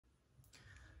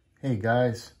Hey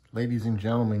guys, ladies and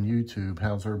gentlemen, YouTube,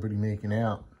 how's everybody making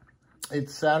out?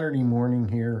 It's Saturday morning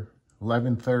here,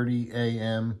 11:30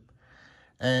 a.m.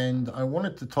 And I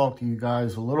wanted to talk to you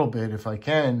guys a little bit, if I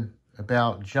can,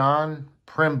 about John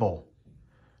Primble.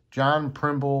 John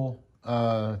Primble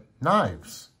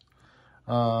knives.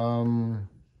 Now,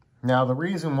 the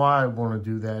reason why I want to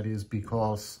do that is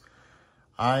because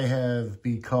I have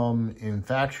become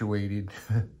infatuated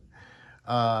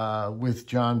with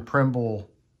John Primble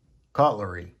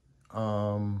cutlery.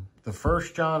 The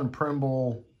first John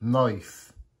Primble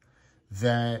knife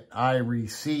that I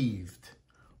received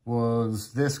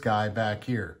was this guy back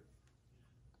here.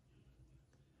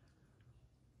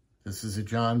 This is a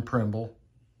John Primble.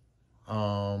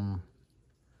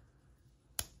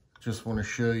 Just want to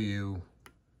show you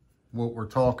what we're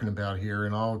talking about here,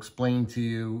 and I'll explain to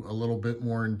you a little bit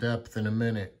more in depth in a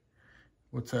minute.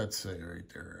 What's that say right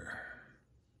there?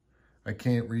 I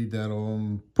can't read that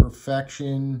on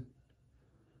perfection.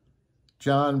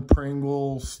 John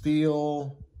Primble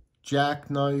steel,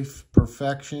 jackknife,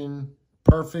 perfection,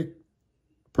 perfect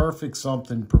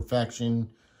something,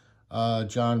 perfection.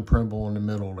 John Primble in the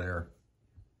middle there.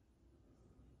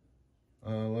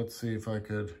 Let's see if I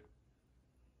could.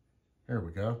 There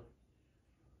we go.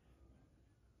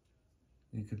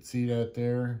 You could see that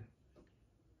there.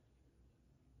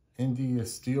 India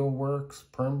Steelworks,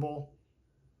 Primble.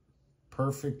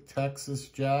 Perfect Texas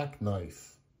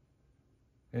jackknife.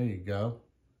 There you go.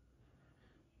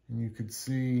 And you could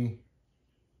see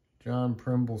John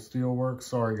Primble Steelworks.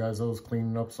 Sorry guys, I was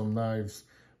cleaning up some knives.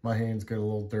 My hands get a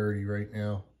little dirty right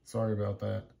now. Sorry about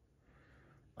that.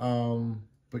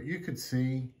 But you could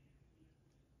see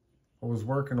I was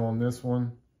working on this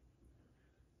one,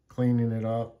 cleaning it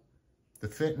up. The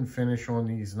fit and finish on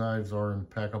these knives are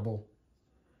impeccable.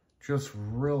 Just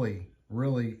really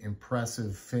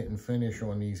impressive fit and finish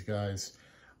on these guys.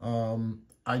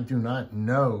 I do not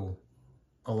know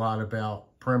a lot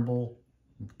about Primble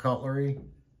cutlery,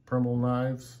 Primble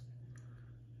knives,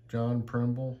 John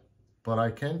Primble, but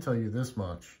I can tell you this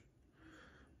much.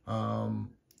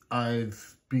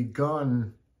 I've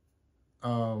begun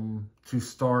to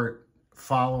start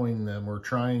following them or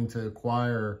trying to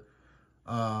acquire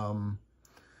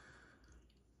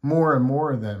more and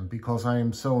more of them because I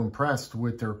am so impressed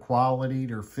with their quality,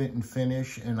 their fit and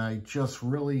finish, and I just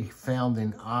really found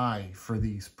an eye for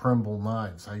these Primble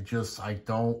knives. I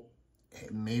don't,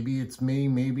 maybe it's me,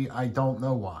 maybe I don't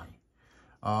know why.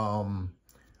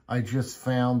 I just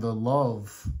found a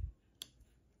love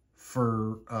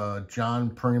for John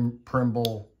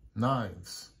Primble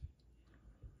knives.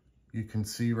 You can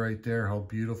see right there how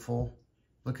beautiful.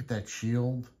 Look at that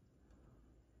shield.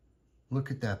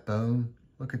 Look at that bone.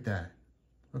 Look at that.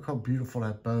 Look how beautiful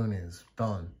that bone is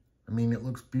done. I mean, it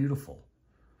looks beautiful.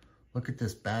 Look at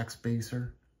this back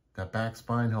spacer. That back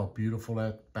spine, how beautiful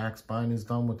that back spine is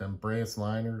done with them brass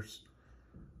liners.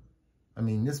 I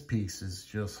mean, this piece is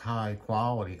just high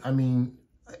quality. I mean,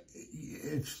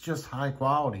 it's just high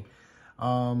quality.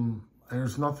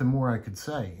 There's nothing more I could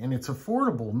say. And it's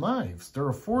affordable knives. They're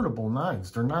affordable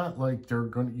knives. They're not like you're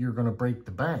gonna break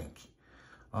the bank.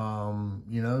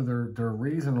 You know, they're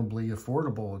reasonably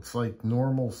affordable. It's like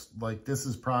normal, like this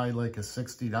is probably like a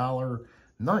 $60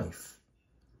 knife,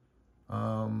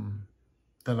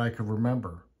 that I could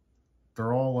remember.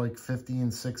 They're all like $50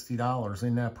 and $60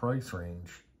 in that price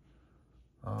range.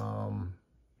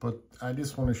 But I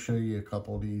just want to show you a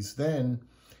couple of these. Then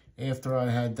after I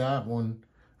had that one,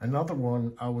 another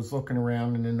one, I was looking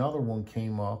around and another one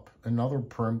came up, another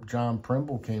John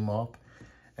Primble came up,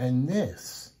 and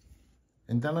this.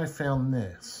 And then I found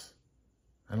this,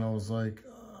 and I was like,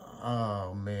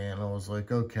 oh man, I was like,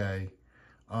 okay,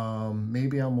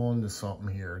 maybe I'm on to something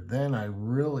here. Then I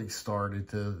really started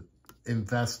to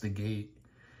investigate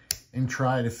and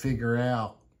try to figure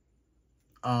out,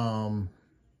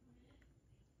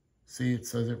 see, it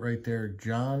says it right there,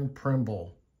 John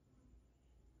Primble,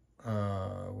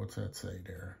 what's that say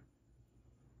there?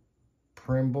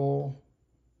 Primble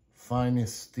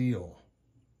Finest Steel.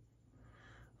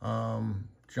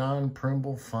 John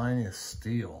Primble Finest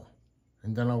Steel.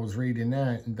 And then I was reading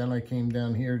that, and then I came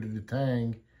down here to the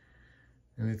tang,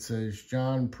 and it says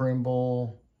John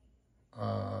Primble,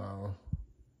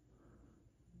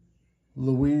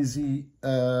 Louisville,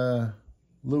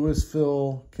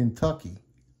 Kentucky.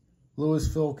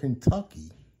 Louisville,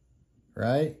 Kentucky,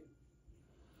 right?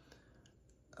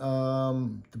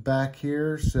 The back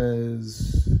here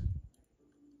says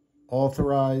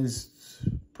authorized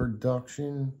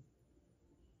production,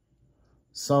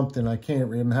 something. I can't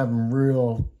read. I'm having a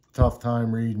real tough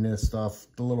time reading this stuff,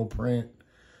 the little print.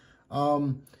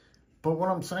 But what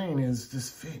I'm saying is this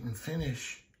fit and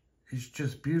finish is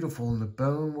just beautiful, and the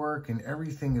bone work and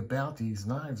everything about these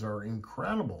knives are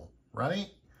incredible, right?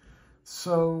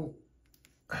 So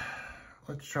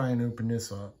let's try and open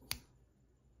this up.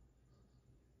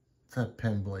 Does that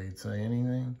pen blade say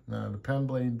anything? No, the pen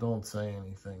blade don't say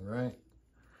anything, right?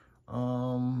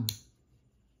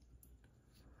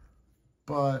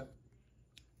 But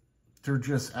they're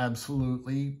just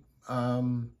absolutely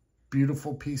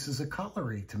beautiful pieces of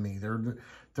cutlery to me. They're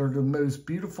the most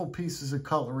beautiful pieces of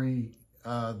cutlery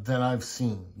that I've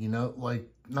seen, you know, like,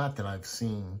 not that I've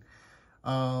seen.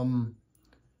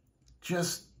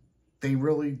 Just, they're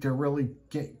really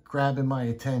grabbing my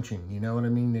attention, you know what I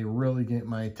mean? They really get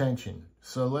my attention.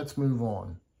 So let's move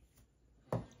on.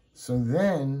 So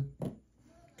then,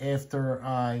 after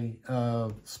I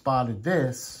spotted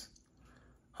this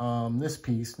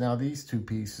piece, now these two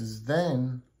pieces,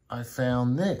 then I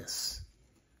found this.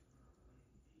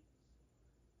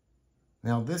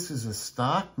 Now this is a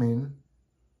Stockman,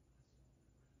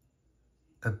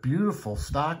 a beautiful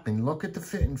Stockman. Look at the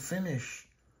fit and finish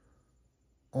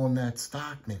on that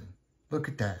Stockman. Look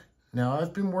at that. Now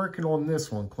I've been working on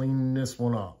this one, cleaning this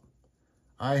one up.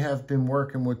 I have been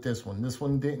working with this one. This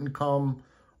one didn't come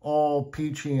all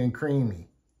peachy and creamy.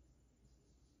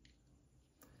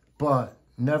 But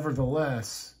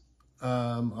nevertheless,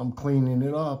 I'm cleaning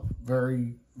it up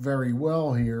very, very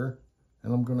well here.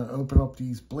 And I'm going to open up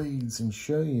these blades and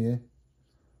show you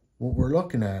what we're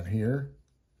looking at here.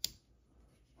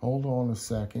 Hold on a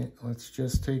second. Let's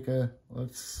just take a, I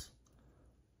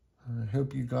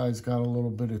hope you guys got a little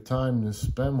bit of time to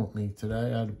spend with me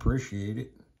today. I'd appreciate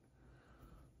it.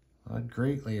 I'd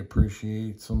greatly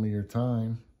appreciate some of your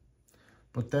time.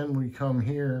 But then we come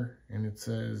here and it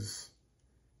says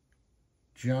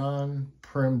John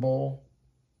Primble.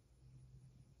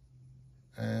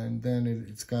 And then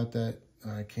it's got that,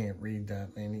 I can't read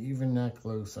that, man. Even that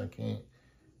close, I can't.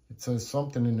 It says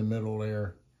something in the middle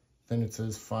there. Then it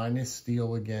says finest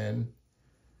steel again.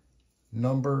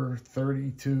 Number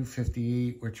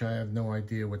 3258, which I have no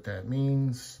idea what that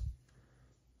means.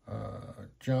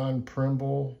 John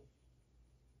Primble,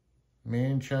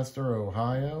 Manchester,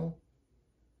 Ohio.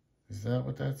 Is that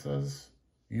what that says?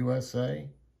 USA.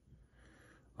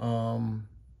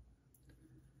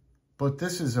 But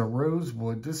this is a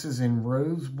rosewood. This is in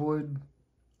rosewood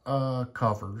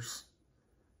covers.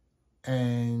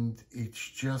 And it's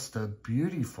just a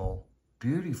beautiful,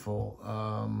 beautiful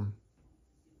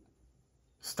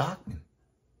Stockman.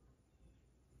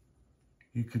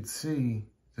 You could see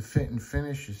the fit and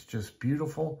finish is just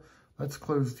beautiful. Let's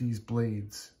close these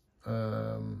blades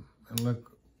and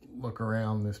look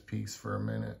around this piece for a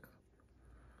minute.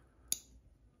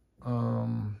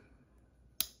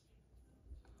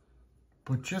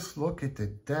 But just look at the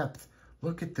depth.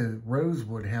 Look at the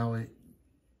rosewood,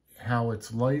 how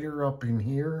it's lighter up in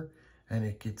here and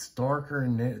it gets darker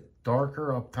and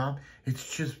darker up top.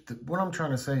 It's just, what I'm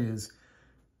trying to say is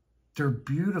they're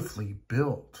beautifully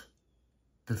built.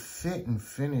 The fit and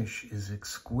finish is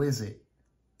exquisite,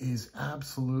 is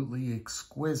absolutely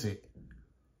exquisite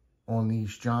on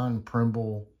these John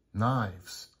Primble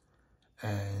knives.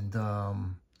 And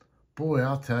boy,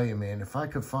 I'll tell you, man, if I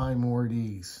could find more of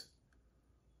these,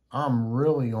 I'm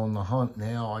really on the hunt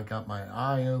now. I got my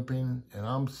eye open and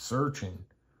I'm searching.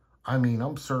 I mean,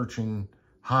 I'm searching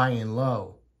high and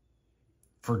low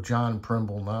for John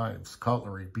Primble knives,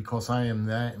 cutlery, because I am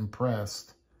that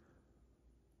impressed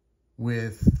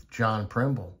with John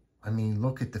Primble. I mean,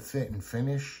 look at the fit and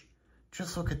finish.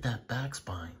 Just look at that back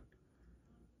spine.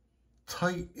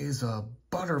 Tight as a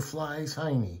butterfly's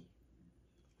hiney.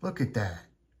 Look at that.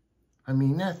 I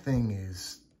mean, that thing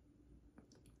is,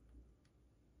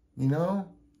 you know,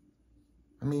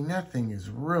 I mean, that thing is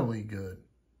really good.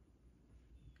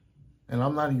 And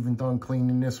I'm not even done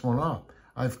cleaning this one up.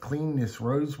 I've cleaned this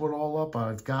rosewood all up.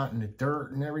 I've gotten the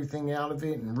dirt and everything out of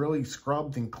it and really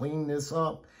scrubbed and cleaned this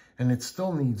up. And it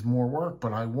still needs more work,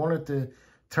 but I wanted to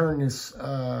turn this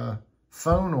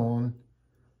phone on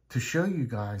to show you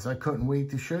guys. I couldn't wait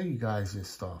to show you guys this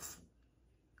stuff.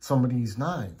 Some of these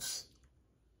knives.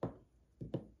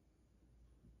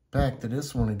 Back to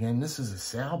this one again. This is a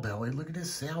sow belly. Look at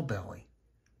this sow belly.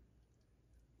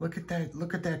 Look at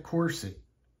that corset.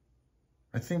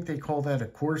 I think they call that a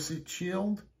corset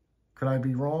shield. Could I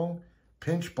be wrong?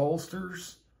 Pinch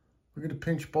bolsters. Look at the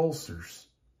pinch bolsters.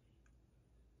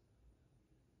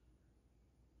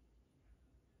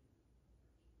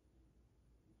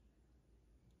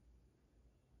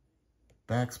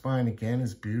 Back spine again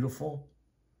is beautiful.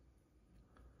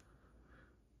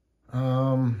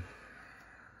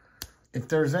 If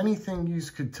there's anything you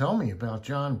could tell me about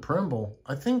John Primble,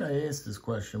 I think I asked this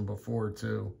question before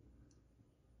too.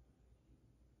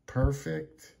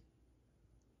 Perfect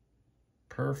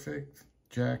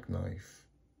jackknife.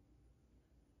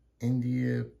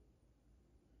 India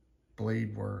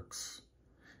Blade Works.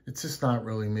 It's just not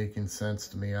really making sense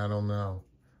to me. I don't know.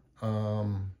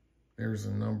 There's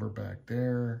a number back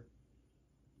there.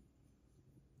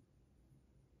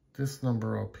 This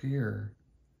number up here,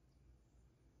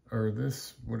 or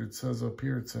this, what it says up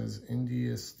here, it says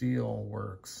India Steel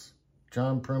Works.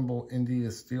 John Primble,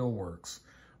 India Steel Works.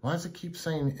 Why does it keep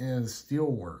saying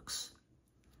Steel Works?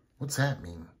 What's that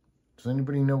mean? Does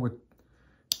anybody know what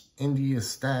India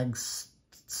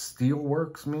Steel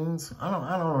Works means?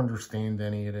 I don't understand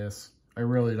any of this. I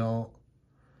really don't.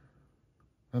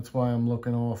 That's why I'm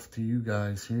looking off to you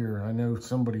guys here. I know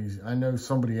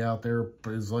somebody out there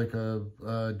is like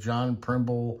a John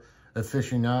Primble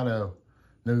aficionado,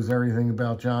 knows everything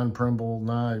about John Primble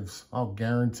knives. I'll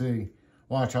guarantee.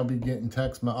 Watch, I'll be getting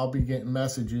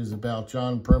messages about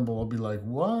John Primble. I'll be like,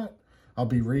 what? I'll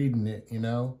be reading it, you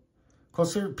know?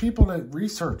 Because there are people that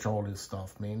research all this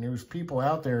stuff, man. There's people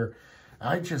out there.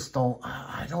 I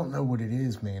don't know what it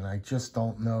is, man. I just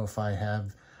don't know if I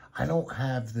don't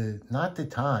have not the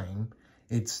time,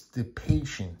 it's the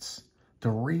patience, the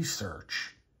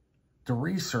research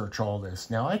all this.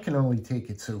 Now, I can only take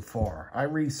it so far. I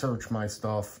research my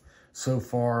stuff so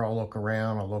far. I'll look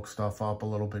around, I'll look stuff up a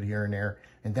little bit here and there,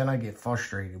 and then I get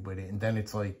frustrated with it. And then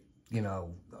it's like, you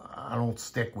know, I don't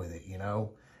stick with it, you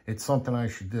know. It's something I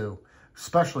should do,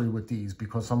 especially with these,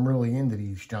 because I'm really into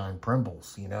these John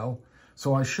Primbles, you know.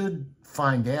 So I should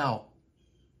find out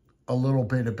a little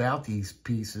bit about these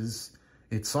pieces.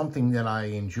 It's something that I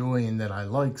enjoy and that I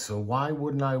like, so why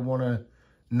wouldn't I want to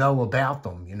know about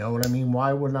them? You know what I mean?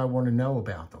 Why wouldn't I want to know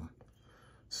about them?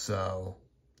 So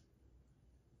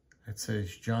it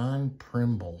says John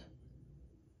Primble,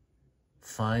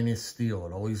 finest steel.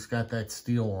 It always got that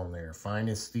steel on there,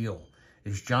 finest steel.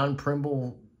 Is John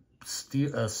Primble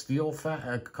a steel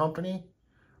company,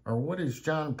 or what is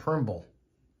John Primble?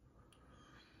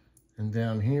 And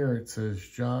down here it says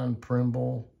John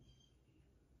Primble,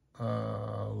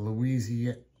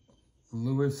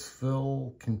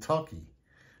 Louisville, Kentucky.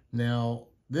 Now,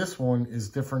 this one is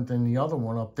different than the other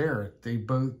one up there.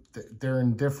 They're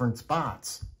in different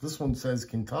spots. This one says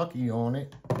Kentucky on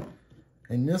it,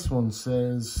 and this one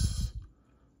says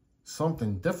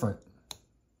something different.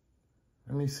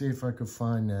 Let me see if I could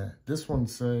find that. This one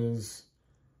says,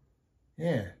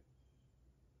 yeah,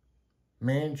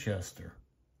 Manchester.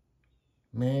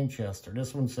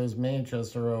 This one says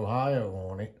Manchester, Ohio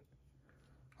on it.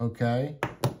 Okay.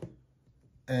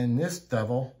 And this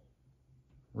devil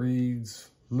reads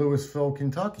Louisville,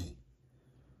 Kentucky.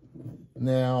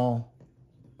 Now,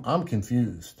 I'm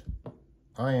confused.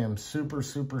 I am super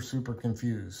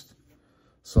confused.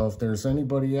 So if there's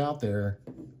anybody out there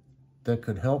that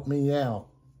could help me out,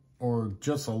 or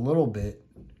just a little bit,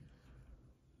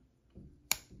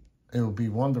 it would be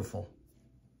wonderful.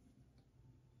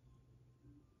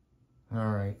 All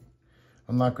right.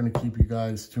 I'm not going to keep you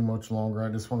guys too much longer. I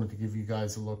just wanted to give you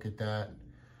guys a look at that.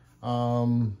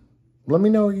 Let me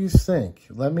know what you think.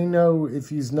 Let me know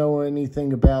if you know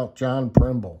anything about John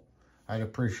Primble. I'd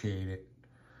appreciate it.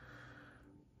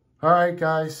 All right,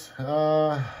 guys.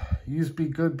 You be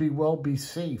good, be well, be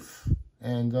safe.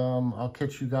 And I'll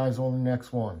catch you guys on the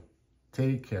next one.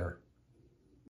 Take care.